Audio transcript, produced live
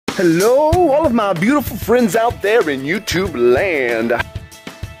Hello, all of my beautiful friends out there in YouTube land.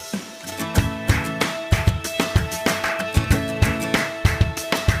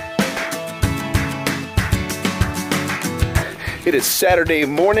 It is Saturday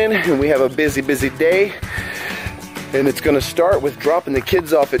morning and we have a busy day. And it's gonna start with dropping the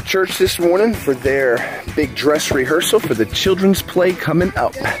kids off at church this morning for their big dress rehearsal for the children's play coming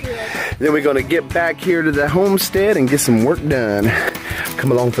up. Then we're gonna get back here to the homestead and get some work done.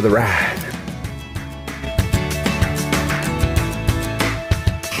 Come along for the ride.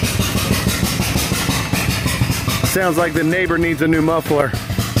 Sounds like the neighbor needs a new muffler.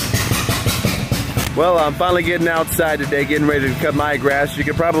 Well, I'm finally getting outside today, getting ready to cut my grass. You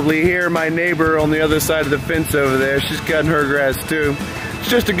can probably hear my neighbor on the other side of the fence over there. She's cutting her grass too. It's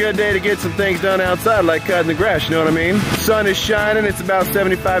just a good day to get some things done outside, like cutting the grass, you know what I mean? Sun is shining, it's about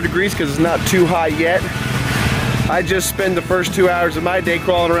 75 degrees because it's not too hot yet. I just spend the first 2 hours of my day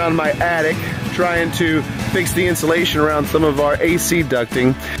crawling around my attic, trying to fix the insulation around some of our AC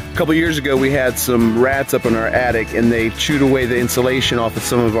ducting. A couple years ago we had some rats up in our attic and they chewed away the insulation off of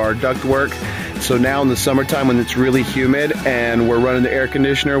some of our ductwork. So now in the summertime when it's really humid and we're running the air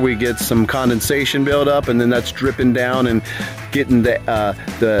conditioner, we get some condensation buildup and then that's dripping down and getting the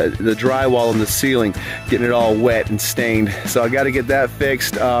drywall in the ceiling, getting it all wet and stained. So I got to get that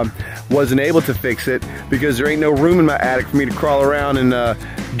fixed. Wasn't able to fix it because there ain't no room in my attic for me to crawl around and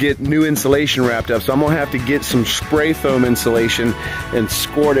get new insulation wrapped up. So I'm gonna have to get some spray foam insulation and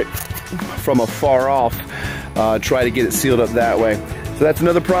squirt it from afar off, try to get it sealed up that way. So that's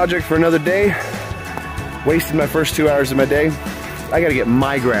another project for another day. Wasted my first 2 hours of my day. I gotta get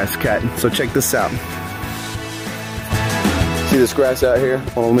my grass cut, so check this out. See this grass out here?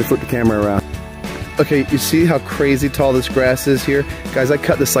 Oh, let me flip the camera around. Okay, you see how crazy tall this grass is here? Guys, I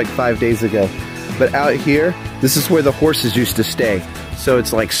cut this like 5 days ago. But out here, this is where the horses used to stay. So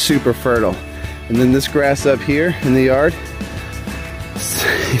it's like super fertile. And then this grass up here in the yard,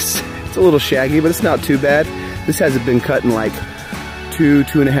 it's a little shaggy, but it's not too bad. This hasn't been cut in like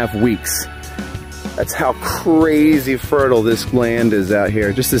 2.5 weeks. That's how crazy fertile this land is out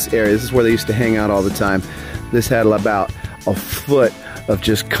here. Just this area, this is where they used to hang out all the time. This had about a foot of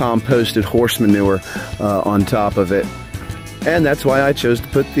just composted horse manure on top of it. And that's why I chose to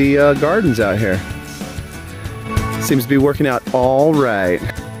put the gardens out here. Seems to be working out all right.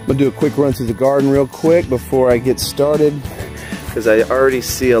 I'm gonna do a quick run through the garden real quick before I get started, because I already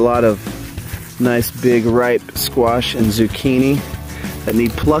see a lot of nice big ripe squash and zucchini that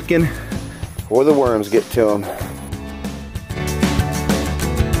need plucking before the worms get to them.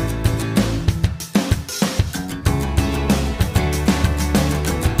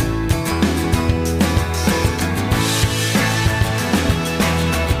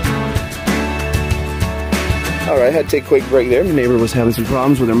 Alright, I had to take a quick break there. My neighbor was having some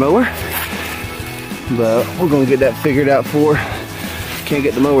problems with her mower, but we're going to get that figured out for her. Can't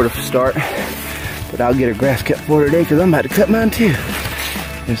get the mower to start, but I'll get her grass cut for her today because I'm about to cut mine too.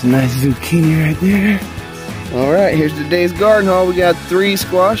 There's a nice zucchini right there. Alright, here's today's garden haul. We got 3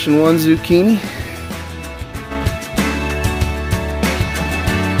 squash and 1 zucchini.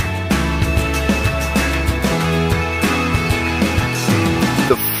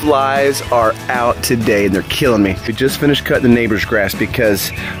 The flies are out today and they're killing me. We just finished cutting the neighbor's grass because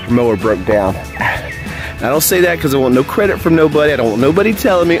her mower broke down. I don't say that because I want no credit from nobody. I don't want nobody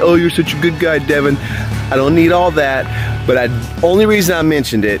telling me, oh, you're such a good guy, Devin. I don't need all that. But only reason I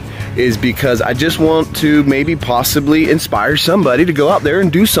mentioned it is because I just want to maybe possibly inspire somebody to go out there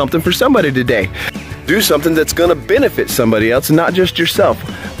and do something for somebody today. Do something that's gonna benefit somebody else and not just yourself,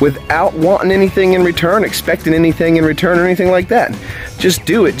 without wanting anything in return, expecting anything in return or anything like that. Just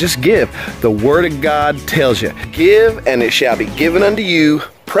do it, just give. The Word of God tells you, give and it shall be given unto you,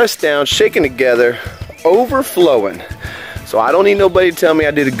 pressed down, shaken together, overflowing. So I don't need nobody to tell me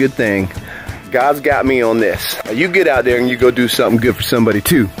I did a good thing. God's got me on this. Now you get out there and you go do something good for somebody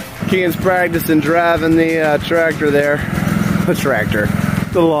too. Kean's practicing driving the tractor there.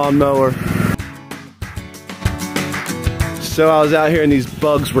 The lawnmower. So I was out here and these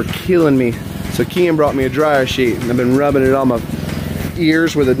bugs were killing me. So Kean brought me a dryer sheet and I've been rubbing it on my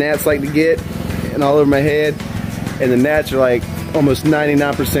ears where the gnats like to get and all over my head. And the gnats are like almost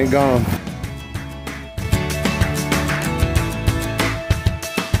 99% gone.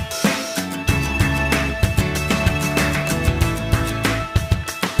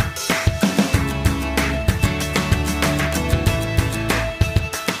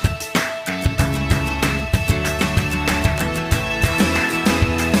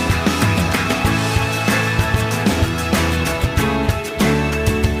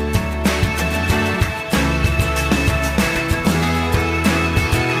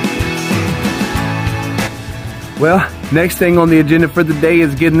 Well, next thing on the agenda for the day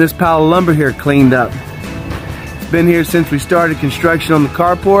is getting this pile of lumber here cleaned up. It's been here since we started construction on the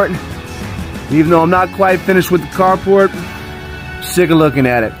carport. Even though I'm not quite finished with the carport, I'm sick of looking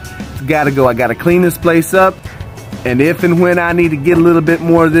at it. It's gotta go. I gotta clean this place up. And if and when I need to get a little bit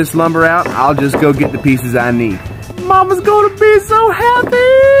more of this lumber out, I'll just go get the pieces I need. Mama's gonna be so happy!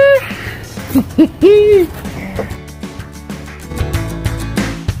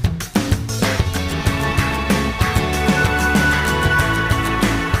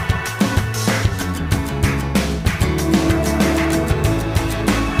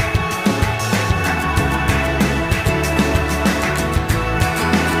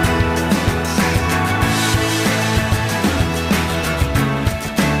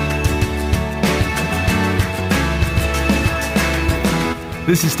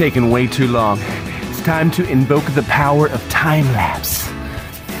 This is taking way too long. It's time to invoke the power of time lapse.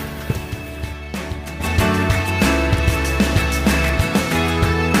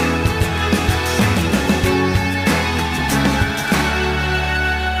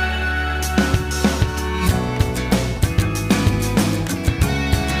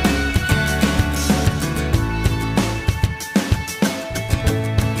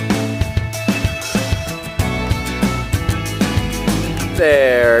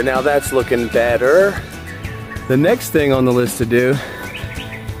 There, now that's looking better. The next thing on the list to do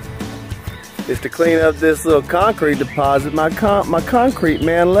is to clean up this little concrete deposit my concrete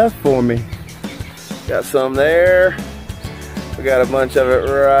man left for me. Got some there. We got a bunch of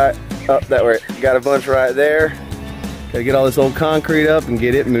it right up that way. Got a bunch right there. Gotta get all this old concrete up and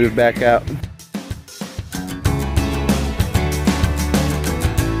get it moved back out.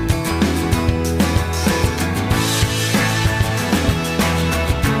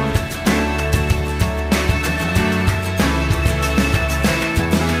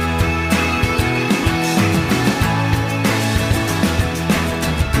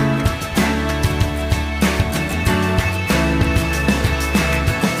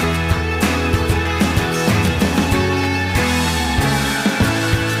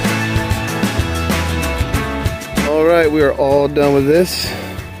 Alright, we are all done with this.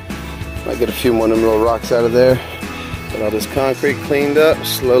 Might get a few more of them little rocks out of there. Got all this concrete cleaned up,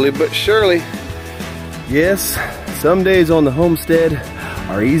 slowly but surely. Yes, some days on the homestead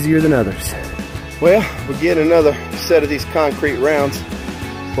are easier than others. Well, we're getting another set of these concrete rounds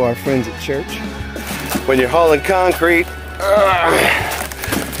for our friends at church. When you're hauling concrete,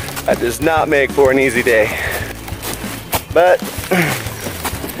 that does not make for an easy day. But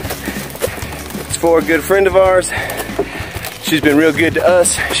it's for a good friend of ours. She's been real good to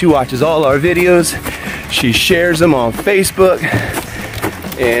us. She watches all our videos. She shares them on Facebook.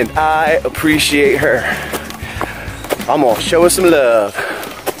 And I appreciate her. I'm gonna show her some love.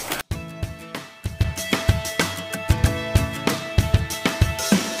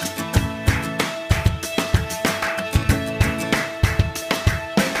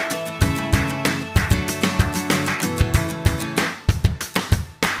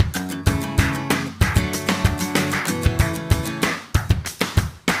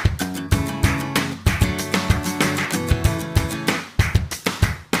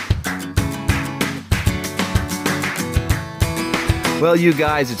 Well, you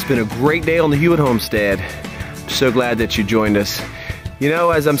guys, it's been a great day on the Hewitt Homestead. I'm so glad that you joined us. You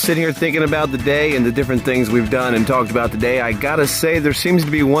know, as I'm sitting here thinking about the day and the different things we've done and talked about today, I gotta say there seems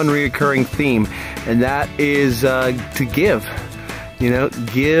to be one recurring theme, and that is to give. You know,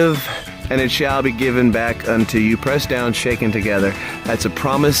 give and it shall be given back unto you, pressed down, shaken together. That's a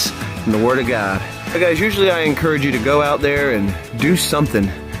promise in the Word of God. So guys, usually I encourage you to go out there and do something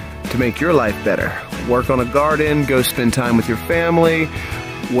to make your life better. Work on a garden, go spend time with your family,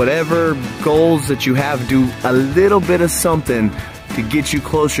 whatever goals that you have, do a little bit of something to get you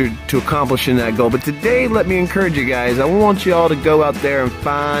closer to accomplishing that goal. But today, let me encourage you guys, I want you all to go out there and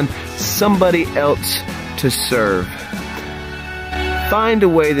find somebody else to serve. Find a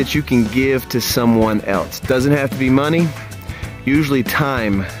way that you can give to someone else. Doesn't have to be money, usually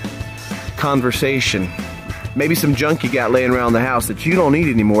time, conversation, maybe some junk you got laying around the house that you don't need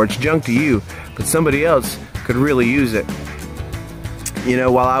anymore. It's junk to you, but somebody else could really use it. You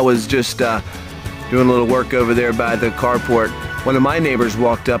know, while I was just doing a little work over there by the carport, one of my neighbors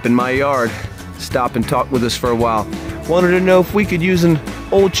walked up in my yard, stopped and talked with us for a while. Wanted to know if we could use an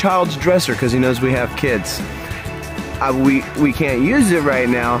old child's dresser because he knows we have kids. We can't use it right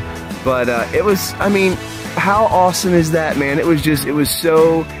now, but it was, I mean, how awesome is that, man? It was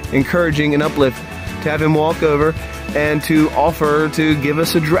so encouraging and uplift to have him walk over and to offer to give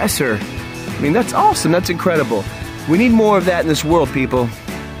us a dresser. I mean, that's awesome. That's incredible. We need more of that in this world, people.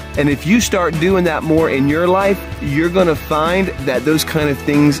 And if you start doing that more in your life, you're gonna find that those kind of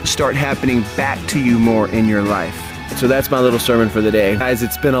things start happening back to you more in your life. So that's my little sermon for the day. Guys,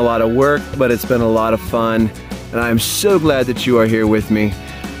 it's been a lot of work, but it's been a lot of fun. And I'm so glad that you are here with me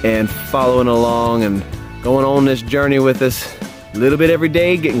and following along and going on this journey with us a little bit every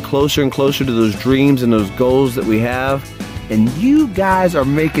day, getting closer and closer to those dreams and those goals that we have. And you guys are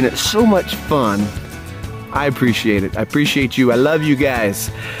making it so much fun. I appreciate it. I appreciate you. I love you guys.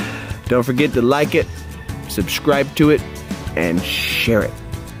 Don't forget to like it, subscribe to it, and share it.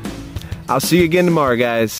 I'll see you again tomorrow, guys.